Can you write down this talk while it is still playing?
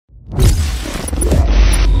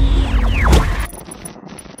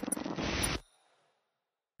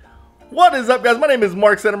What is up, guys? My name is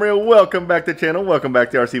Mark Santamaria. Welcome back to the channel. Welcome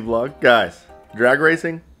back to RC Vlog. Guys, drag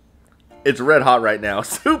racing, it's red hot right now.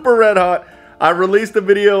 Super red hot. I released a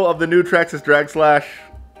video of the new Traxxas Drag Slash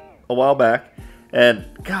a while back. And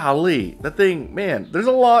golly, that thing, man, there's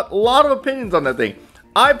a lot of opinions on that thing.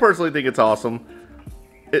 I personally think it's awesome.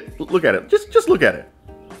 Look at it. Just look at it.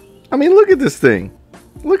 I mean, look at this thing.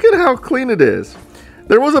 Look at how clean it is.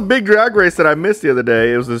 There was a big drag race that I missed the other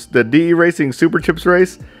day. It was the DE Racing Super Chips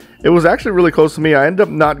race. It was actually really close to me. I ended up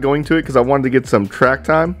not going to it because I wanted to get some track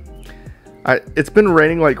time. It's been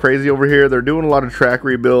raining like crazy over here. They're doing a lot of track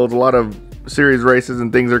rebuilds, a lot of series races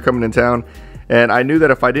and things are coming in town. And I knew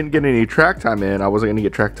that if I didn't get any track time in, I wasn't going to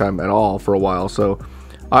get track time at all for a while. So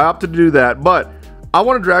I opted to do that. But I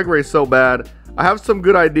want to drag race so bad. I have some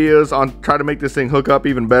good ideas on trying to make this thing hook up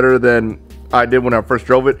even better than I did when I first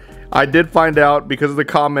drove it. I did find out because of the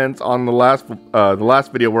comments on the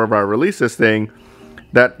last video wherever I released this thing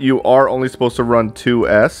that you are only supposed to run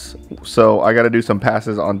 2S. So I got to do some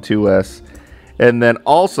passes on 2S. And then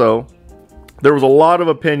also there was a lot of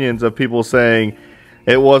opinions of people saying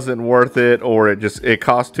it wasn't worth it or it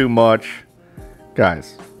cost too much.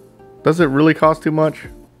 Guys, does it really cost too much?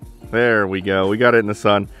 There we go. We got it in the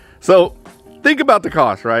sun. So think about the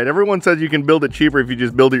cost, right? Everyone says you can build it cheaper if you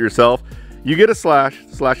just build it yourself. You get a Slash.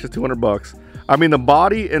 Slash is 200 bucks. I mean, the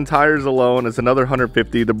body and tires alone is another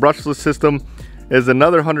 150. The brushless system is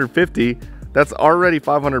another 150. That's already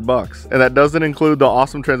 500 bucks. And that doesn't include the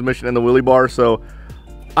awesome transmission and the wheelie bar. So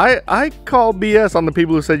I call BS on the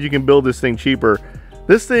people who said you can build this thing cheaper.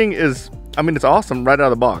 This thing is, I mean, it's awesome right out of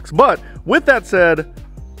the box. But with that said,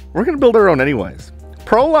 we're going to build our own anyways.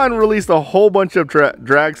 Proline released a whole bunch of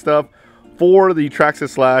drag stuff for the Traxxas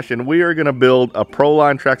Slash, and we are going to build a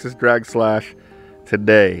Proline Traxxas Drag Slash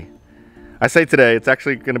today. I say today, it's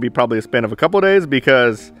actually going to be probably a span of a couple of days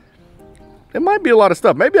because it might be a lot of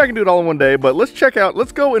stuff. Maybe I can do it all in one day, but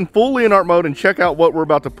let's go in full Leonard mode and check out what we're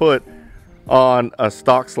about to put on a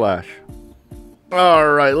stock Slash.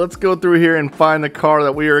 All right, let's go through here and find the car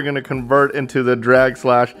that we are going to convert into the Drag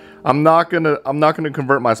Slash. I'm not gonna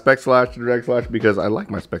convert my Spec Slash to Drag Slash because I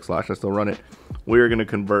like my Spec Slash. I still run it. We are gonna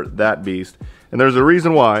convert that beast, and there's a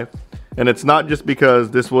reason why. And it's not just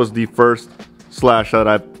because this was the first Slash that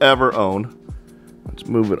I've ever owned. Let's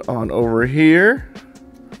move it on over here.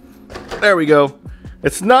 There we go.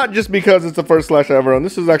 It's not just because it's the first Slash I ever owned.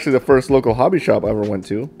 This is actually the first local hobby shop I ever went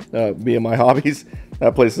to. BMI Hobbies.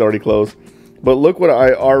 That place is already closed. But look what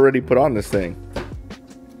I already put on this thing.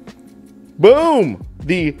 Boom!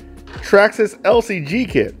 The Traxxas LCG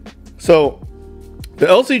kit. So the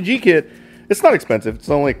LCG kit, it's not expensive. It's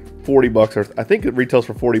only like 40 bucks, or I think it retails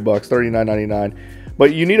for 40 bucks, $39.99.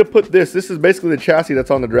 But you need to put this. This is basically the chassis that's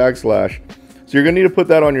on the Drag Slash. So you're gonna need to put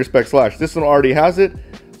that on your Spec Slash. This one already has it,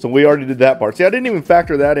 so we already did that part. See, I didn't even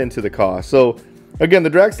factor that into the cost. So again, the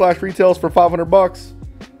Drag Slash retails for 500 bucks.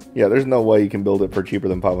 Yeah, there's no way you can build it for cheaper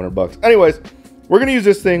than 500 bucks. Anyways, we're gonna use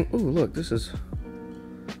this thing. Ooh, look, this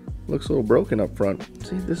looks a little broken up front.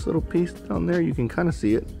 See this little piece down there? You can kind of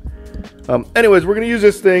see it. Anyways, we're going to use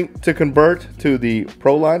this thing to convert to the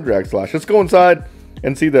Proline Drag Slash. Let's go inside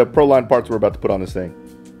and see the Proline parts we're about to put on this thing.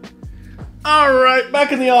 Alright,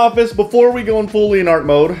 back in the office. Before we go in full Leonard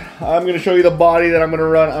mode, I'm going to show you the body that I'm going to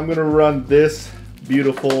run. I'm going to run this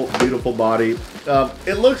beautiful, beautiful body.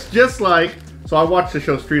 It looks just like, so I watched the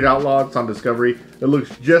show Street Outlaw. It's on Discovery. It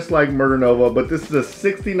looks just like Murder Nova, but this is a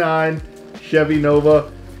 69 Chevy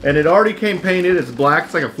Nova. And it already came painted. It's black.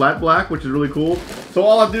 It's like a flat black, which is really cool. So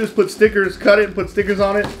all I have to do is put stickers, cut it, and put stickers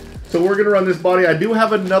on it. So we're going to run this body. I do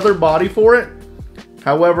have another body for it.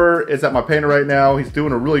 However, it's at my painter right now. He's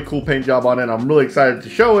doing a really cool paint job on it. I'm really excited to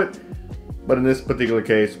show it. But in this particular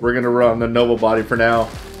case, we're going to run the Nova body for now.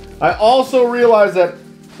 I also realized that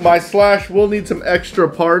my Slash will need some extra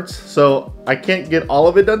parts. So I can't get all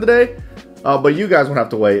of it done today. But you guys won't have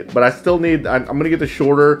to wait. But I still need, I'm going to get the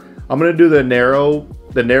shorter. I'm going to do the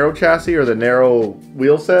narrow chassis or the narrow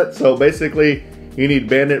wheel set. So basically you need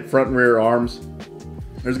bandit front and rear arms.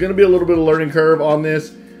 There's going to be a little bit of learning curve on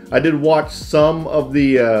this. I did watch some of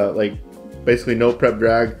the like basically no prep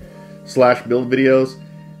drag Slash build videos,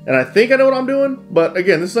 and I think I know what I'm doing. But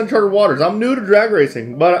again, this is uncharted waters. I'm new to drag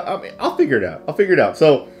racing, but I mean, I'll figure it out. I'll figure it out.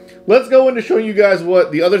 So let's go into showing you guys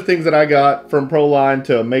what the other things that I got from Proline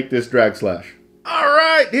to make this Drag Slash. All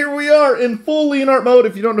right, here we are in full Leonard mode.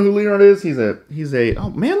 If you don't know who Leonard is, he's a oh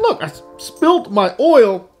man, look, I spilt my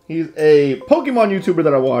oil. He's a Pokemon YouTuber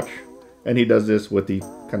that I watch, and he does this with the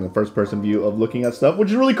kind of first person view of looking at stuff, which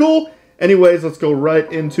is really cool. Anyways, let's go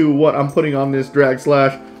right into what I'm putting on this Drag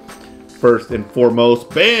Slash. First and foremost,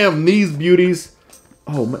 bam, these beauties.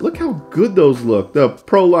 Oh man, look how good those look. The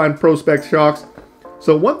Proline Pro Spec shocks.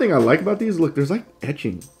 So one thing I like about these, look, there's like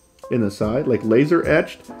etching in the side, like laser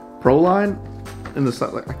etched Proline in the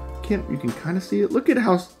side. Like you can kind of see it. Look at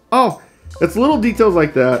how, oh, it's little details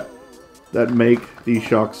like that that make these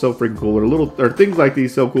shocks so freaking cool, or things like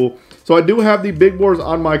these so cool. So I do have the big bores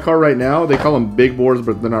on my car right now. They call them big bores,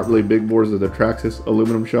 but they're not really big bores. They're the Traxxas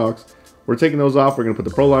aluminum shocks. We're taking those off. We're gonna put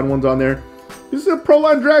the Proline ones on there. This is a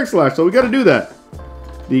Proline drag slash, so we got to do that.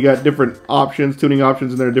 You got different options, tuning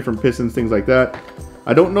options in there, different pistons, things like that.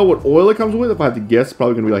 I don't know what oil it comes with. If I had to guess, it's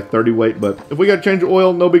probably gonna be like 30 weight, but if we got to change the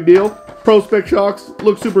oil, no big deal. Pro spec shocks,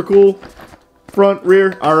 look super cool. Front,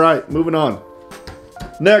 rear, all right, moving on.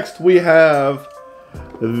 Next, we have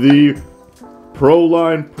the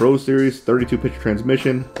Proline Pro Series 32 pitch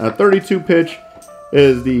transmission. 32 pitch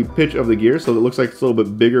is the pitch of the gear, so it looks like it's a little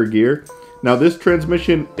bit bigger gear. Now this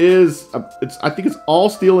transmission is, I think it's all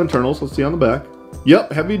steel internals. Let's see on the back.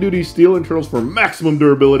 Yep, heavy duty steel internals for maximum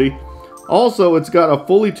durability. Also, it's got a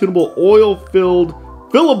fully tunable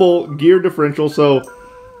fillable gear differential. So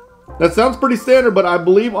that sounds pretty standard, but I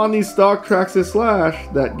believe on these stock Traxxas Slash,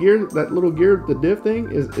 that little gear, the diff thing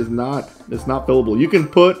it's not fillable. You can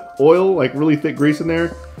put oil, like really thick grease in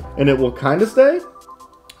there, and it will kind of stay,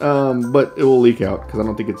 but it will leak out because I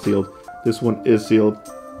don't think it's sealed. This one is sealed.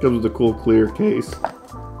 Comes with a cool clear case. Did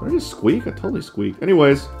I just squeak? I totally squeaked.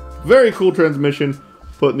 Anyways, very cool transmission.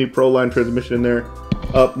 Putting the Proline transmission in there.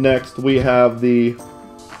 Up next, we have the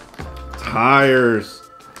tires.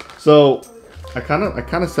 So I kind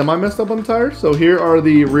of semi messed up on the tires. So here are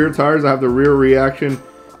the rear tires. I have the rear reaction.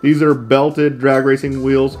 These are belted drag racing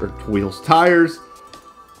tires.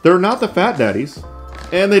 They're not the Fat Daddies,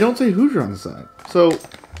 and they don't say Hoosier on the side. So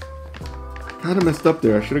kind of messed up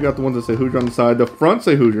there. I should have got the ones that say Hoosier on the side. The front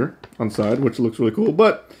say Hoosier on the side, which looks really cool.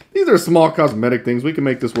 But these are small cosmetic things. We can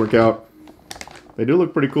make this work out. They do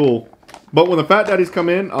look pretty cool. But when the Fat Daddies come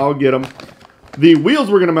in, I'll get them. The wheels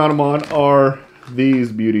we're going to mount them on are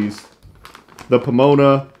these beauties. The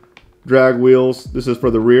Pomona drag wheels. This is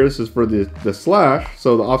for the rear. This is for the slash.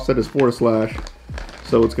 So the offset is for a slash.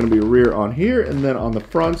 So it's going to be rear on here. And then on the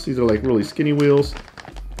fronts, these are like really skinny wheels.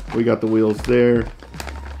 We got the wheels there.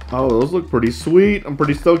 Oh, those look pretty sweet. I'm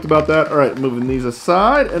pretty stoked about that. All right, moving these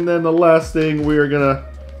aside. And then the last thing we are going to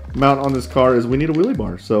mount on this car is we need a wheelie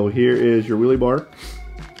bar. So here is your wheelie bar.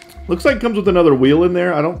 Looks like it comes with another wheel in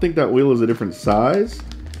there. I don't think that wheel is a different size.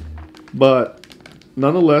 But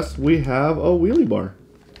nonetheless, we have a wheelie bar.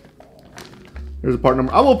 There's a part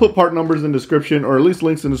number. I will put part numbers in the description, or at least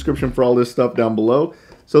links in the description for all this stuff down below.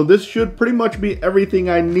 So this should pretty much be everything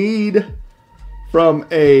I need from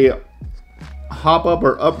a hop-up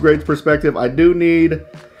or upgrades perspective. I do need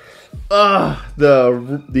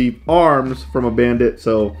the arms from a Bandit.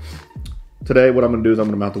 So today what I'm going to do is I'm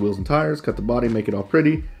going to mount the wheels and tires, cut the body, make it all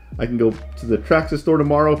pretty. I can go to the Traxxas store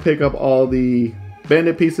tomorrow, pick up all the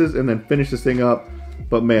Bandit pieces, and then finish this thing up.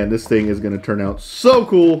 But man, this thing is going to turn out so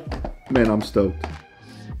cool. Man, I'm stoked.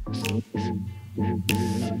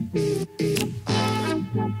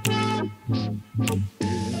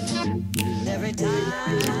 Every time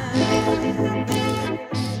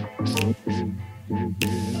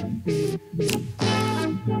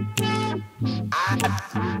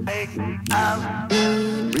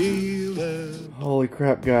holy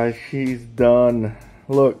crap, guys, she's done.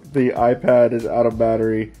 Look, the iPad is out of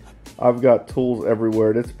battery. I've got tools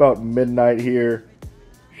everywhere. It's about midnight here.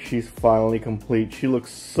 She's finally complete. She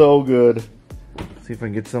looks so good. Let's see if I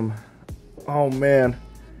can get some. Oh man.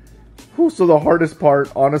 Whew, so the hardest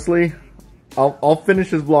part, honestly, I'll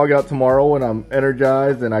finish this vlog out tomorrow when I'm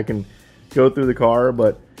energized and I can go through the car,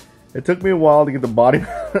 but it took me a while to get the body.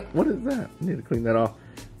 What is that? I need to clean that off.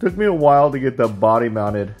 It took me a while to get the body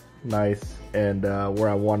mounted nice and where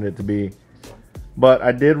I wanted it to be. But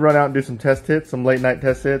I did run out and do some test hits, some late night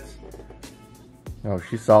test hits. Oh,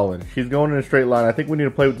 she's solid. She's going in a straight line. I think we need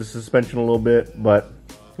to play with the suspension a little bit, but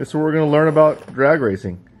this is what we're going to learn about drag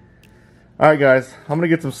racing. Alright guys, I'm going to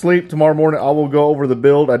get some sleep. Tomorrow morning I will go over the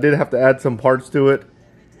build. I did have to add some parts to it.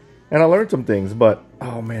 And I learned some things, but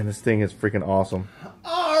oh man, this thing is freaking awesome.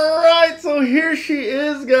 Alright, so here she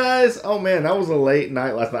is, guys. Oh man, that was a late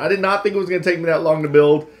night last night. I did not think it was going to take me that long to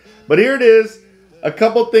build, but here it is. A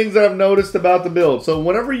couple things that I've noticed about the build. So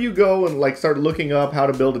whenever you go and like start looking up how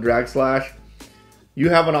to build a drag slash, you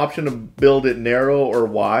have an option to build it narrow or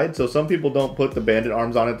wide. So some people don't put the Bandit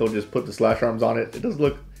arms on it, they'll just put the slash arms on it. It doesn't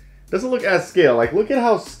look as scale. Like, look at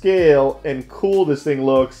how scale and cool this thing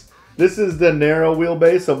looks. This is the narrow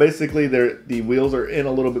wheelbase, so basically the wheels are in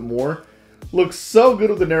a little bit more. Looks so good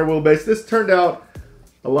with the narrow wheelbase. This turned out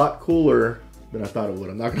a lot cooler than I thought it would.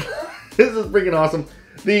 I'm not gonna this is freaking awesome.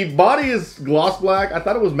 The body is gloss black. I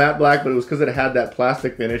thought it was matte black, but it was because it had that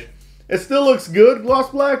plastic finish. It still looks good, gloss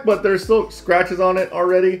black, but there's still scratches on it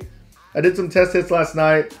already. I did some test hits last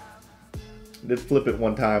night. Did flip it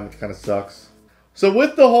one time, which kind of sucks. So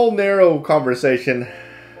with the whole narrow conversation,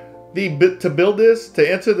 to build this,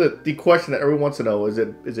 to answer the question that everyone wants to know, is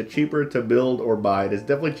it cheaper to build or buy? It is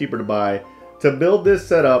definitely cheaper to buy. To build this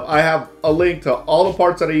setup, I have a link to all the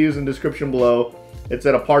parts that I use in the description below. It's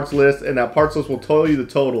at a parts list, and that parts list will tell you the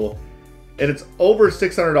total. And it's over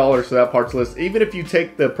 $600 for that parts list. Even if you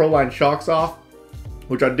take the Proline shocks off,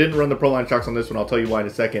 which I didn't run the Proline shocks on this one, I'll tell you why in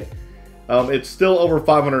a second. It's still over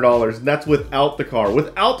 $500, and that's without the car.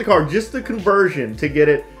 Without the car, just the conversion to get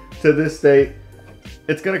it to this state,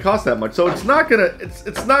 it's gonna cost that much. So it's not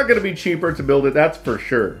gonna be cheaper to build it, that's for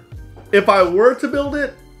sure. If I were to build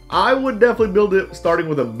it, I would definitely build it starting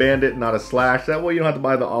with a Bandit, not a Slash. That way you don't have to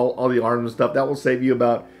buy all the arms and stuff. That will save you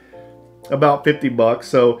about 50 bucks.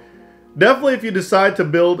 So definitely, if you decide to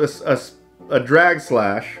build a drag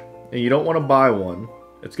slash and you don't want to buy one,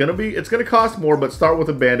 it's gonna cost more, but start with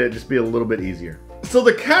a Bandit, just be a little bit easier. So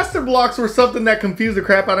the caster blocks were something that confused the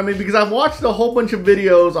crap out of me, because I've watched a whole bunch of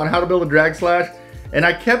videos on how to build a drag slash, and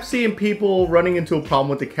I kept seeing people running into a problem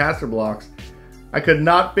with the caster blocks. I could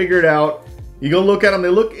not figure it out. You go look at them, they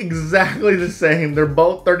look exactly the same. They're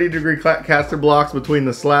both 30-degree caster blocks between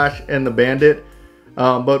the Slash and the Bandit.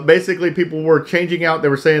 But basically people were changing out. They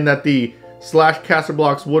were saying that the Slash caster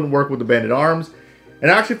blocks wouldn't work with the Bandit arms. And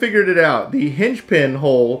I actually figured it out. The hinge pin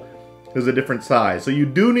hole is a different size. So you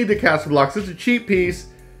do need the caster blocks. It's a cheap piece,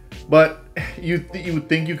 but you would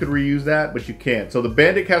think you could reuse that, but you can't. So the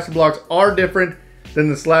Bandit caster blocks are different than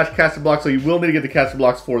the Slash caster blocks, so you will need to get the caster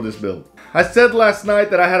blocks for this build. I said last night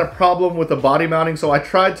that I had a problem with the body mounting, so I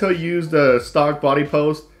tried to use the stock body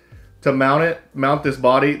post to mount this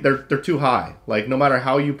body. They're too high. Like, no matter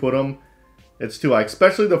how you put them, it's too high.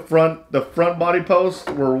 Especially the front body posts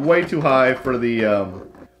were way too high for the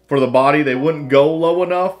body. They wouldn't go low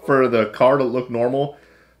enough for the car to look normal.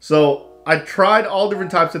 So I tried all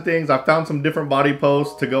different types of things. I found some different body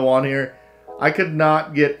posts to go on here. I could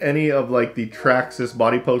not get any of like the Traxxas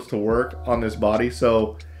body posts to work on this body.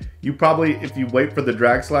 So you probably, if you wait for the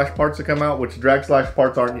drag slash parts to come out, which drag slash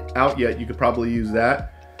parts aren't out yet, you could probably use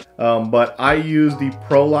that. But I use the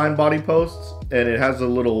Proline body posts, and it has a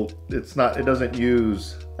little, it doesn't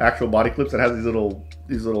use actual body clips. It has these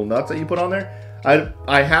little nuts that you put on there.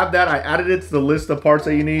 I have that. I added it to the list of parts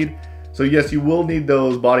that you need. So yes, you will need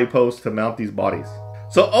those body posts to mount these bodies.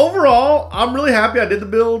 So overall, I'm really happy I did the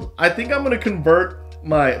build. I think I'm gonna convert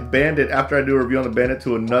my Bandit after I do a review on the Bandit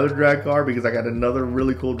to another drag car, because I got another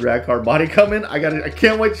really cool drag car body coming. I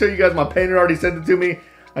can't wait to show you guys. My painter already sent it to me.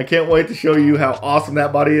 I can't wait to show you how awesome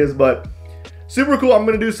that body is, but super cool. I'm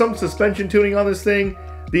gonna do some suspension tuning on this thing.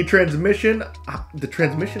 The transmission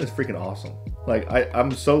is freaking awesome. Like,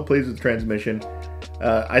 I'm so pleased with the transmission.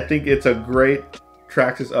 I think it's a great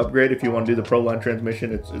Traxxas upgrade if you want to do the Proline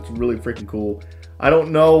transmission. It's really freaking cool. I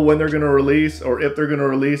don't know when they're going to release, or if they're going to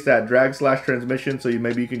release that drag slash transmission, so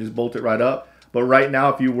maybe you can just bolt it right up. But right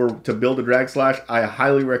now, if you were to build a drag slash, I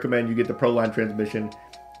highly recommend you get the Proline transmission.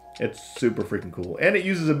 It's super freaking cool. And it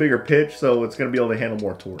uses a bigger pitch, so it's going to be able to handle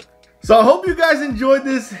more torque. So I hope you guys enjoyed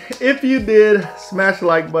this. If you did, smash the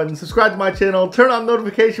like button, subscribe to my channel, turn on the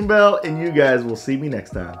notification bell, and you guys will see me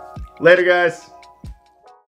next time. Later, guys.